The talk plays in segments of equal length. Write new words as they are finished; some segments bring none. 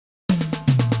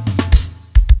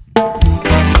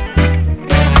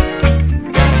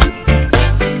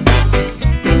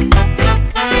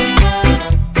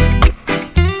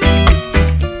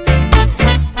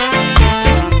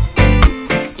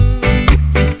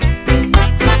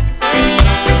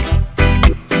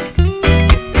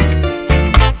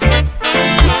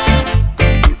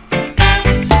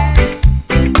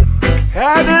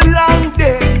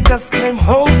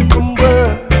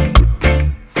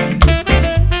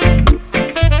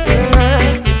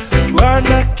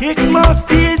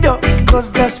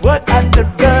'cause that's what I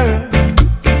deserve.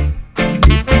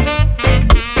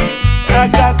 I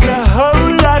got a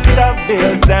whole lot of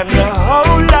bills and a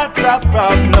whole lot of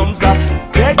problems. I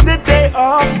take the day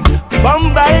off,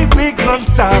 Bombay we gon'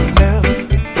 solve them.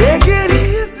 Take it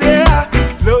easy,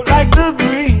 flow like the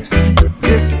breeze.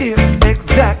 This is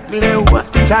exactly what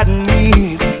I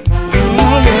need.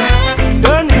 Yeah.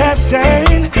 Sun has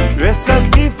shine,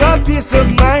 recipe for peace of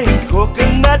mind.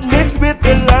 Coconut mixed with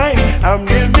the lime, I'm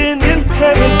living in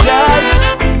paradise.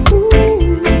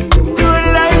 Good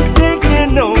life's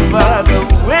taking over, the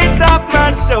weight off my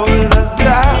shoulders.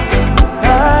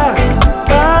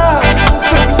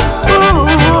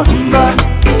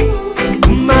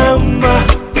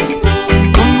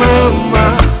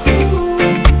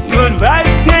 Good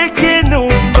vibes taking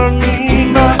over me.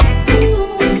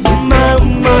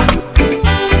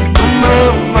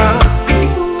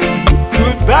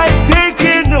 Good vibes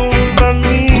taking over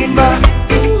me.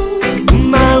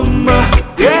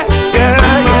 Yeah, yeah.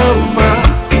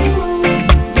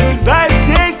 Good vibes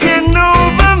taking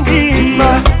over me.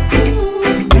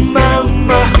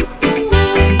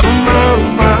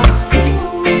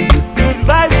 Good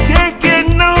vibes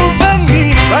taking over me.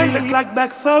 Wind the clock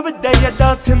back for a day,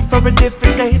 adulting for a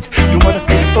different date. You wanna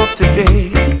feel up today?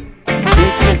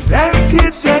 Take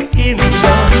advantage and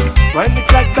enjoy. Wind the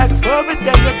clock back for a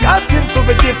day, adulting for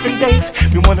a different date.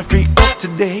 You wanna free up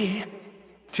today?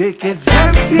 Take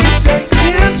advantage and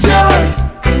enjoy.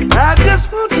 I just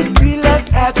want to be like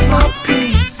at my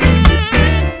peace.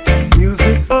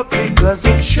 Music up because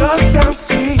it sure sounds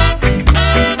sweet.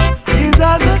 These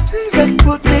are the things that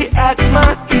put me at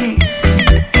my ease.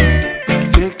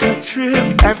 Take a trip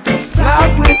and come fly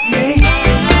with me.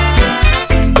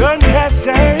 Sun has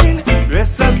shine,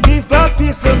 recipe for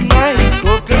peace of mind.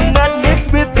 Coconut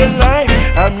mixed with the lime,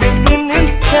 I'm in